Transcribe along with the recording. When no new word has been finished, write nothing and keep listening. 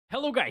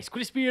Hello guys,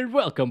 Crispy here,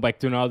 welcome back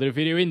to another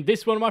video. In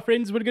this one, my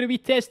friends, we're gonna be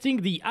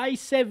testing the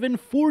i7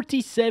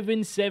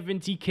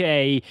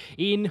 4770K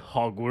in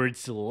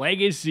Hogwarts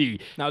Legacy.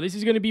 Now, this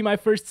is gonna be my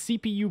first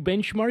CPU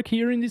benchmark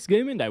here in this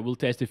game, and I will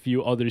test a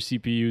few other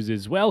CPUs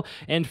as well.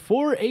 And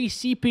for a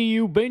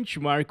CPU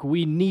benchmark,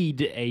 we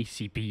need a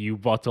CPU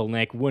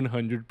bottleneck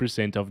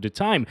 100% of the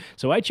time.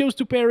 So I chose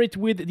to pair it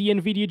with the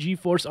Nvidia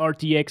GeForce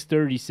RTX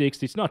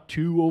 3060. It's not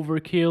too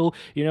overkill,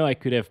 you know, I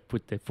could have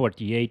put the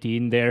 4080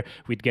 in there,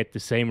 we'd get the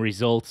same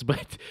results,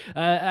 but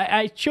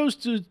I chose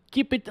to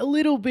keep it a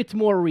little bit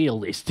more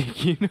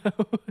realistic, you know,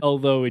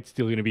 although it's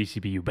still going to be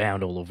CPU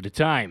bound all of the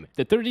time.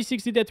 The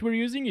 3060 that we're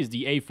using is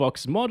the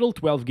Afox model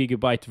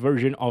 12GB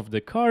version of the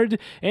card,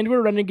 and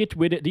we're running it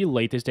with the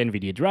latest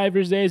Nvidia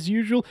drivers as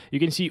usual. You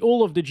can see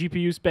all of the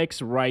GPU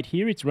specs right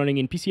here. It's running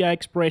in PCI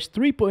Express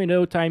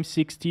 3.0 x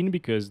 16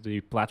 because the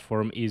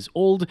platform is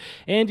old,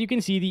 and you can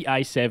see the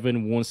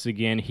i7 once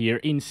again here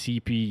in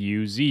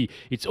CPU-Z.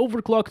 It's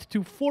overclocked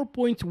to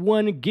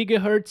 4.1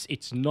 GHz.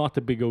 It's not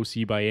a big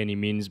OC by any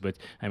means, but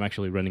I'm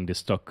actually running the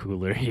stock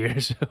cooler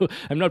here, so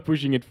I'm not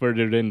pushing it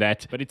further than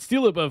that, but it's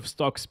still above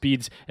stock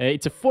speeds.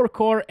 It's a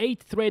 4-core,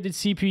 8-threaded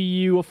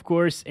CPU, of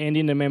course, and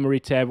in the memory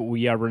tab,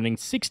 we are running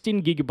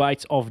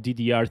 16GB of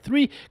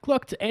DDR3,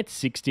 clocked at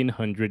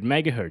 1600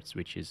 MHz,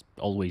 which is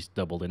always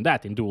double than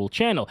that in dual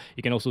channel.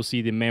 You can also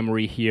see the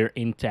memory here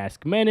in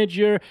Task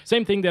Manager,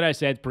 same thing that I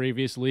said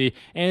previously,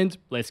 and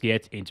let's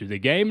get into the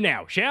game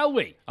now, shall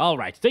we?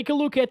 Alright, take a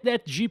look at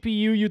that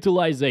GPU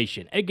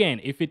utilization. Again,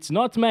 if it's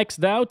not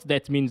maxed out,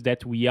 that means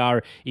that we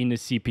are in a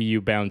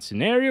CPU bound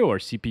scenario or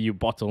CPU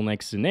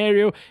bottleneck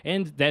scenario,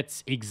 and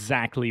that's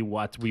exactly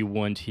what we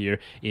want here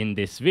in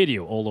this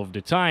video all of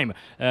the time.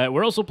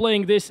 We're also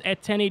playing this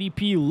at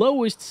 1080p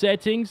lowest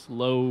settings,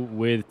 low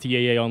with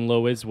TAA on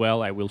low as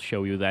well. I will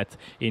show you that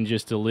in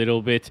just a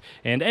little bit,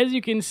 and as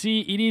you can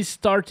see, it is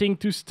starting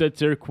to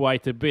stutter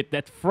quite a bit.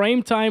 That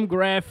frame time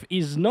graph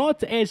is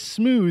not as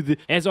smooth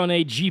as on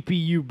a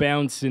GPU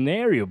bound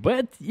scenario,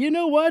 but you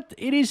know what?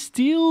 It is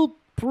still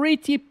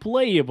pretty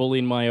playable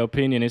in my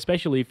opinion,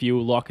 especially if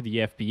you lock the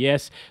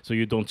FPS so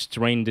you don't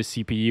strain the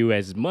CPU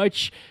as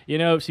much. You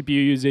know, CPU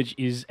usage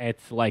is at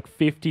like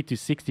 50 to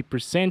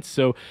 60%,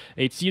 so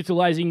it's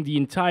utilizing the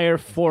entire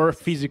 4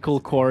 physical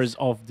cores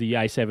of the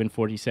i7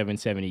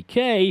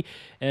 4770K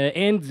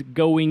and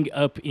going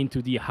up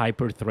into the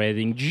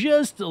hyper-threading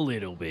just a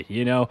little bit,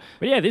 you know.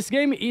 But yeah, this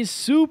game is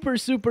super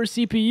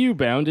CPU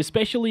bound,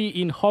 especially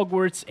in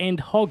Hogwarts and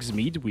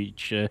Hogsmeade,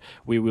 which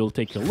we will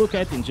take a look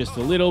at in just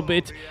a little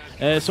bit.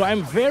 So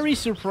I'm very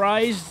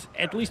surprised,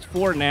 at least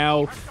for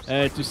now,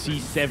 to see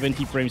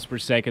 70 frames per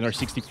second or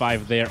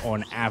 65 there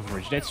on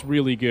average. That's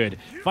really good.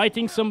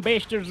 Fighting some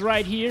bastards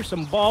right here,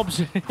 some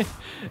bobs.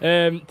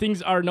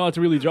 Things are not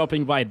really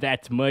dropping by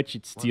that much.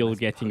 It's still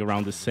getting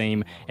around the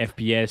same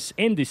FPS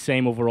and the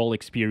same overall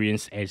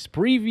experience as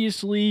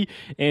previously,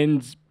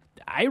 and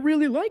I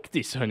really like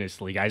this,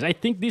 honestly, guys. I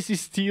think this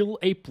is still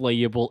a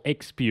playable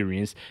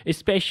experience,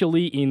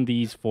 especially in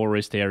these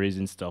forest areas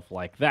and stuff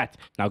like that.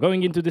 Now,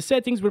 going into the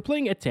settings, we're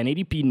playing at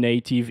 1080p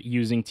native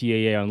using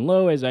TAA on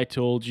low, as I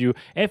told you.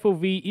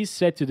 FOV is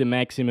set to the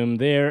maximum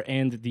there,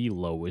 and the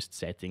lowest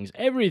settings.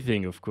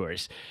 Everything, of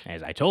course,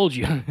 as I told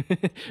you.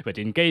 But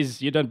in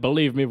case you don't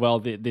believe me, well,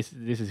 this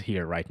is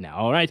here right now,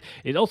 all right?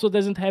 It also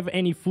doesn't have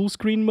any full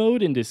screen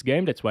mode in this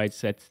game. That's why it's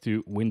set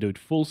to windowed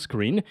full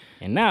screen.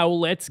 And now,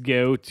 let's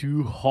go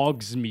to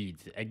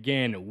Hogsmeade.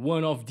 Again,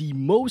 one of the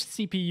most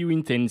CPU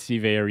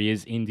intensive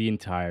areas in the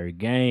entire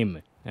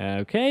game.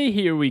 Okay,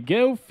 here we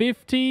go,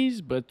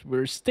 50s, but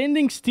we're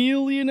standing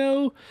still, you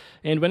know,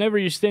 and whenever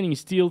you're standing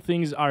still,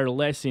 things are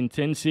less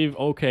intensive.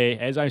 Okay,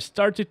 as I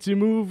started to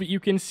move, you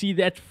can see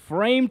that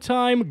frame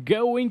time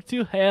going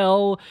to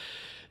hell.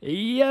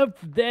 Yep,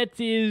 that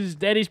is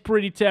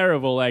pretty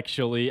terrible,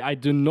 actually. I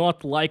do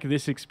not like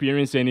this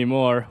experience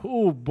anymore.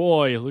 Oh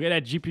boy, look at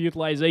that GPU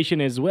utilization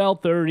as well,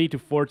 30 to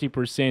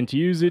 40%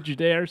 usage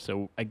there.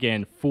 So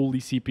again, fully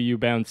CPU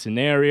bound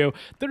scenario.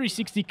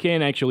 3060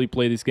 can actually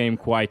play this game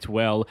quite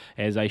well,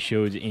 as I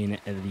showed in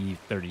the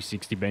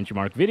 3060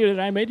 benchmark video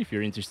that I made. If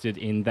you're interested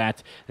in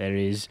that, there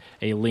is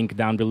a link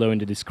down below in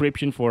the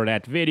description for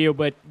that video.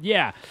 But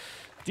yeah,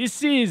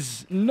 this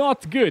is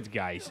not good,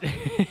 guys.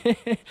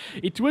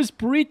 It was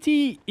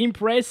pretty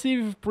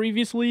impressive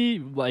previously,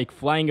 like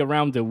flying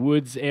around the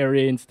woods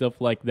area and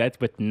stuff like that,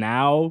 but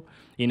now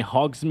in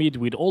Hogsmeade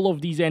with all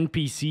of these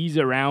NPCs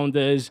around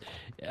us,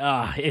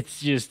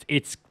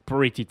 it's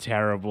pretty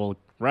terrible.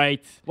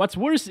 Right? What's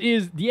worse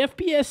is the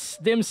FPS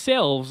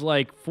themselves,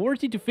 like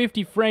 40 to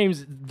 50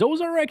 frames, those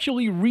are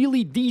actually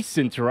really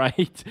decent,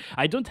 right?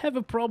 I don't have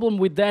a problem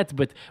with that,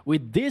 but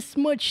with this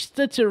much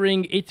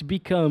stuttering, it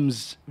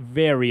becomes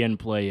very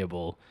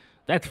unplayable.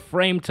 That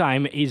frame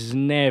time is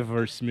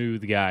never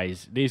smooth,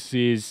 guys. This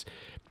is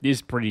This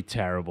is pretty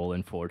terrible,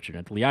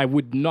 unfortunately. I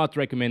would not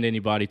recommend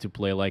anybody to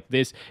play like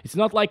this. It's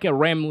not like a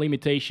RAM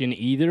limitation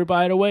either,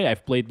 by the way.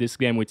 I've played this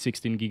game with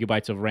 16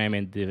 gigabytes of RAM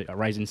and the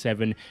Ryzen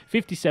 7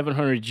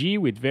 5700G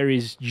with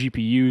various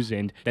GPUs,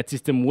 and that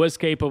system was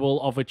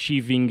capable of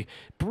achieving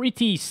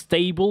pretty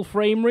stable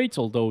frame rates,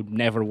 although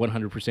never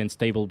 100%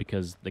 stable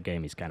because the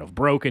game is kind of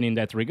broken in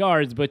that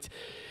regard. But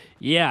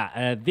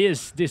yeah,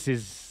 this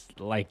is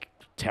like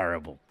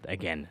terrible.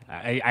 Again,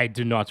 I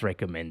do not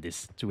recommend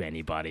this to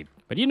anybody.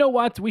 But you know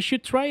what? We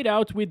should try it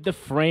out with the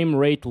frame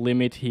rate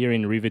limit here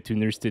in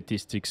RivetTuner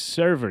Statistics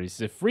server. It's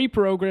a free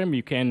program.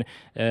 You can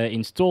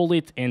install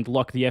it and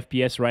lock the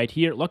FPS right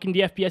here. Locking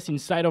the FPS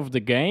inside of the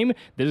game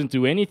doesn't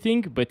do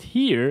anything, but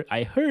here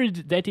I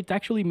heard that it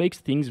actually makes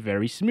things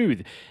very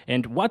smooth.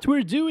 And what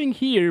we're doing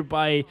here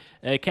by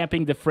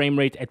capping the frame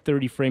rate at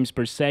 30 frames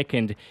per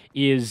second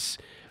is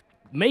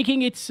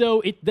making it so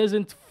it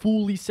doesn't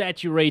fully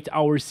saturate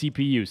our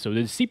CPU. So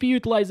the CPU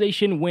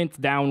utilization went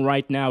down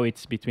right now.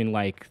 It's between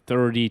like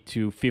 30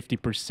 to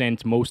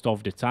 50% most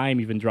of the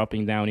time, even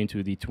dropping down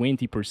into the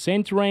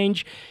 20%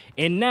 range.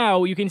 And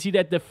now you can see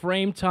that the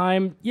frame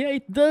time, yeah,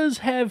 it does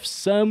have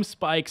some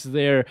spikes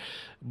there,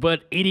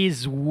 but it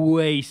is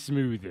way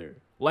smoother.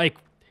 Like,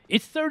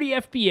 it's 30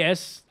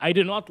 FPS. I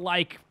do not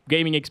like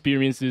gaming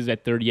experiences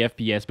at 30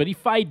 FPS, but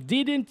if I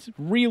didn't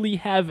really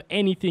have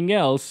anything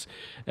else,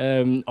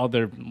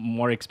 other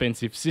more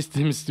expensive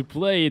systems to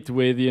play it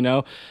with, you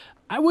know,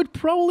 I would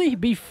probably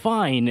be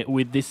fine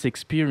with this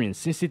experience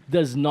since it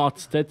does not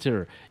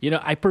stutter. You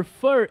know, I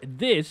prefer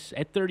this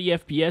at 30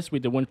 FPS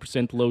with the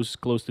 1% lows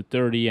close to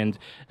 30 and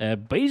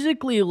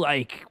basically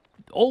like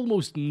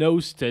almost no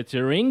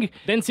stuttering,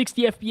 then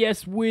 60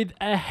 FPS with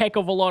a heck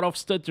of a lot of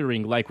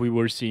stuttering like we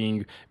were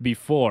seeing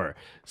before.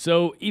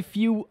 So if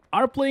you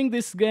are playing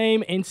this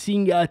game and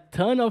seeing a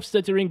ton of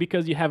stuttering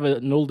because you have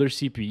an older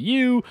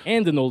CPU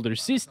and an older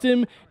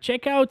system,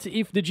 check out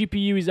if the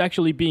GPU is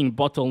actually being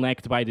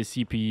bottlenecked by the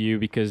CPU,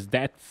 because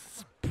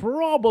that's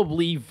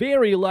probably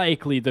very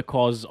likely the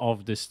cause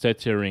of the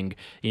stuttering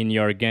in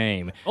your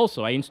game.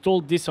 Also, I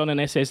installed this on an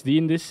SSD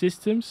in this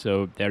system,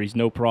 so there is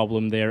no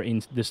problem there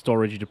in the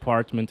storage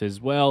department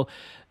as well.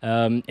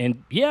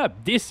 And yeah,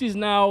 this is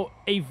now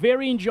a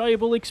very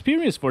enjoyable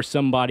experience for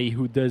somebody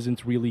who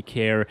doesn't really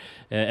care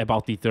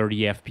about the 30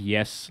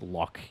 FPS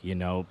lock, you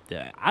know.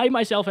 I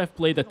myself have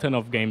played a ton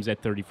of games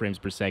at 30 frames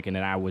per second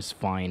and I was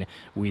fine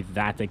with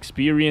that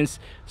experience,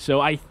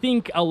 so I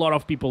think a lot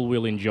of people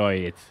will enjoy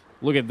it.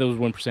 Look at those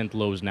 1%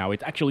 lows now.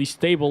 It actually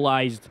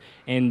stabilized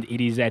and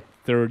it is at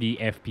 30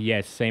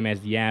 FPS, same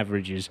as the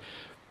averages.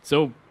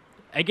 So,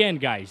 again,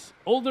 guys,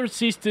 older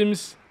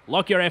systems,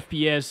 lock your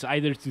FPS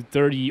either to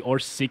 30 or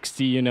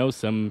 60, you know.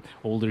 Some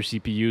older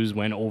CPUs,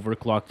 when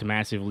overclocked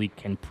massively,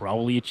 can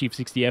probably achieve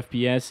 60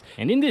 FPS.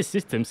 And in this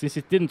system, since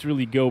it didn't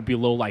really go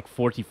below like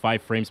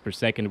 45 frames per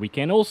second, we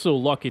can also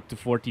lock it to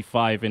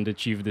 45 and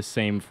achieve the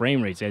same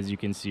frame rates, as you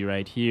can see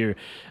right here.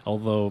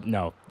 Although,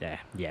 no,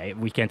 yeah,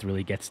 we can't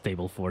really get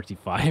stable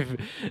 45.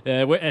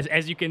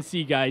 As you can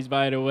see, guys,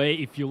 by the way,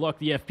 if you lock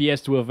the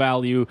FPS to a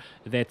value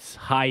that's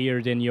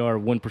higher than your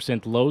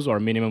 1% lows or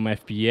minimum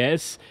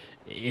FPS,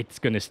 it's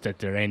gonna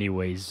stutter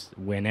anyways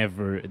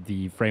whenever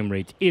the frame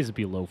rate is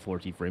below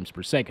 40 frames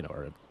per second,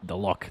 or the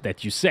lock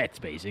that you set,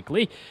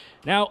 basically.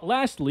 Now,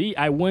 lastly,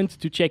 I want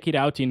to check it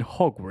out in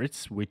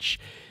Hogwarts, which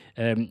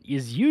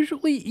is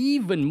usually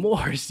even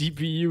more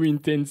CPU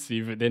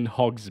intensive than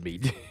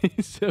Hogsmeade.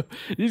 So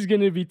this is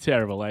gonna be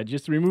terrible. I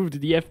just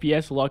removed the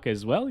FPS lock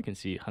as well. You can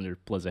see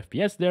 100 plus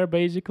FPS there,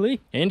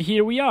 basically. And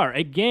here we are.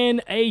 Again,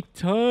 a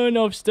ton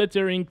of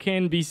stuttering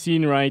can be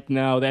seen right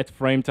now. That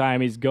frame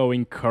time is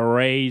going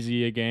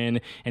crazy again.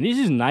 And this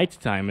is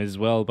nighttime as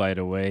well, by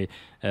the way.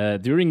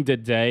 During the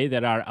day,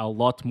 there are a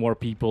lot more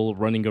people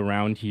running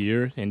around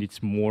here, and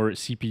it's more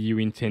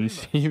CPU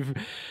intensive.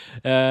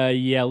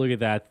 Yeah, look at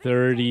that,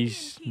 30s.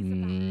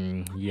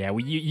 Yeah,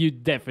 you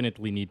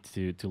definitely need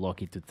to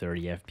lock it to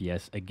 30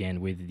 FPS again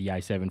with the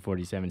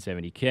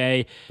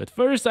i7-4770K. But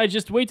first, I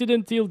just waited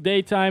until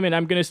daytime, and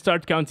I'm gonna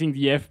start counting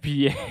the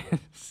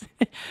FPS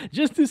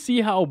just to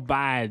see how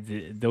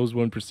bad those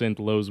 1%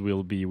 lows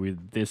will be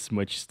with this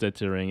much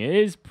stuttering. It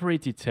is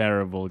pretty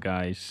terrible,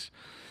 guys.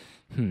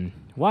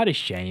 What a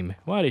shame.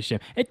 What a shame.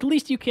 At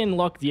least you can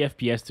lock the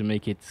FPS to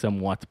make it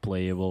somewhat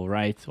playable,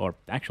 right? Or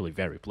actually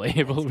very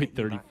playable with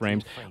 30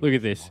 frames. Look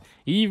at this.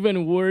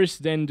 Even worse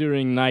than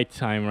during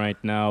nighttime right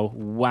now.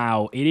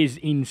 Wow, it is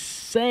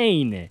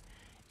insane.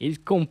 It's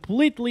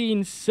completely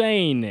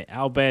insane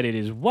how bad it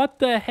is. What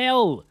the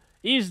hell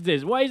is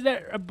this? Why is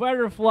there a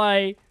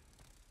butterfly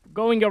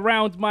going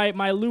around my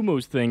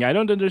Lumos thing? I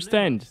don't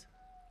understand.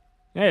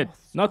 Yeah,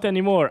 not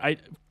anymore.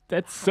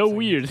 That's so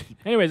weird.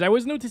 Anyways, I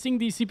was noticing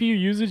the CPU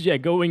usage, yeah,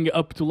 going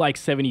up to like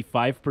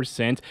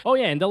 75%. Oh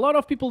yeah, and a lot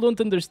of people don't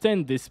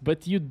understand this,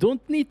 but you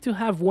don't need to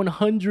have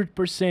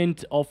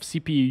 100% of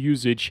CPU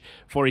usage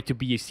for it to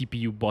be a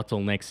CPU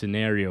bottleneck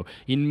scenario.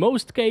 In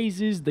most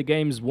cases, the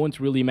games won't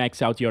really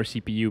max out your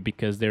CPU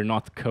because they're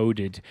not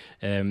coded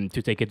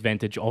to take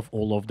advantage of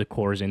all of the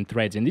cores and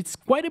threads. And it's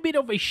quite a bit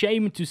of a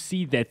shame to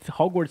see that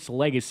Hogwarts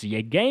Legacy,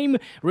 a game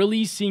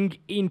releasing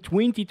in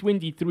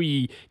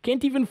 2023,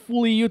 can't even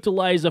fully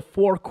utilize a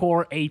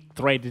 4-core,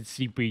 8-threaded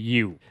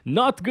CPU.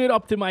 Not good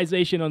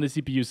optimization on the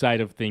CPU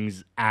side of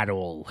things at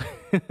all.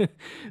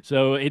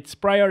 So it's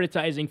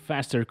prioritizing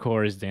faster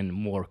cores than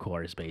more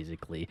cores,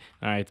 basically.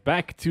 Alright,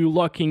 back to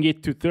locking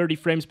it to 30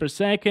 frames per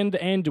second,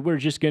 and we're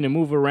just gonna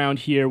move around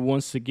here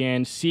once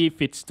again, see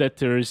if it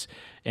stutters.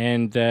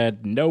 And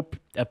nope,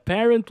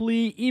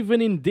 apparently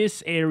even in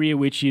this area,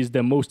 which is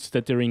the most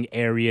stuttering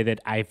area that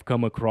I've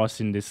come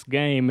across in this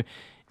game,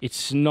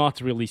 it's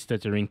not really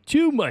stuttering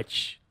too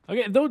much.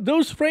 Okay,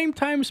 those frame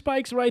time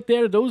spikes right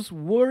there, those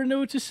were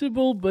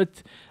noticeable,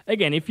 but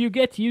again, if you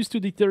get used to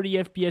the 30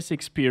 FPS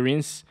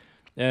experience,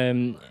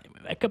 a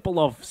couple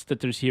of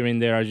stutters here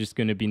and there are just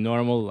going to be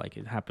normal, like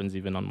it happens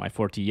even on my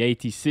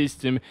 4080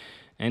 system,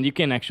 and you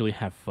can actually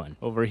have fun.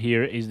 Over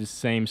here is the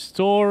same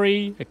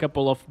story, a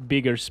couple of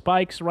bigger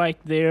spikes right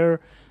there.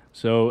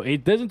 So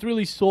it doesn't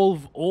really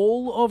solve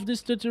all of the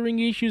stuttering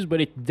issues,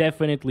 but it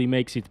definitely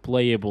makes it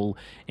playable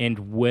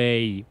and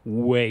way,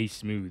 way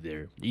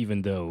smoother,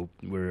 even though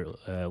we're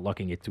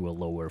locking it to a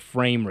lower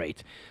frame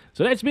rate.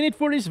 So that's been it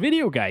for this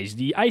video, guys.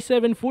 The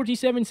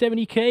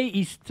i7-4770K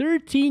is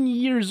 13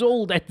 years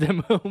old at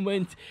the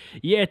moment,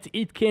 yet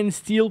it can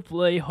still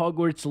play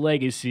Hogwarts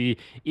Legacy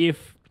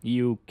if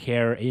you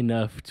care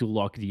enough to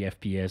lock the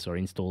FPS or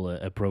install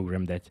a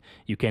program that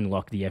you can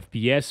lock the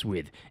FPS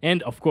with.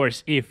 And of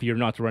course, if you're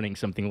not running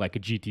something like a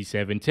GT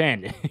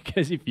 710,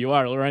 because if you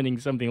are running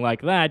something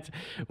like that,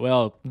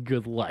 well,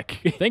 good luck.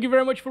 Thank you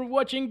very much for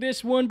watching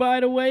this one, by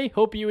the way.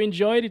 Hope you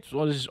enjoyed. It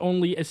was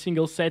only a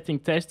single setting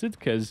tested,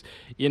 because,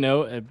 you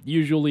know,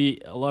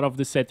 usually a lot of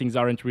the settings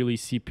aren't really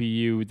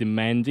CPU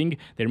demanding.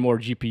 They're more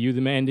GPU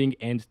demanding,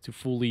 and to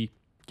fully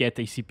get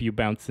a CPU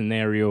bound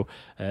scenario,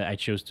 I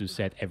chose to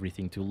set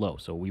everything to low.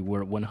 So we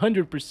were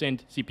 100%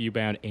 CPU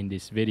bound in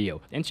this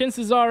video. And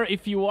chances are,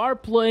 if you are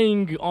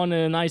playing on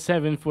an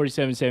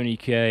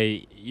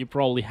i7-4770K, you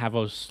probably have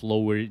a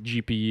slower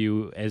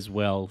GPU as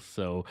well.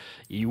 So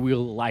you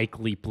will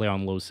likely play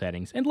on low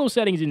settings. And low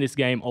settings in this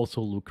game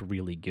also look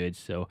really good.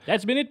 So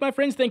that's been it, my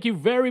friends. Thank you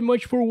very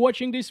much for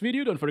watching this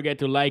video. Don't forget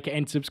to like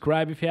and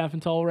subscribe if you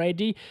haven't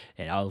already.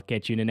 And I'll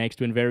catch you in the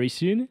next one very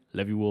soon.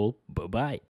 Love you all. Bye-bye.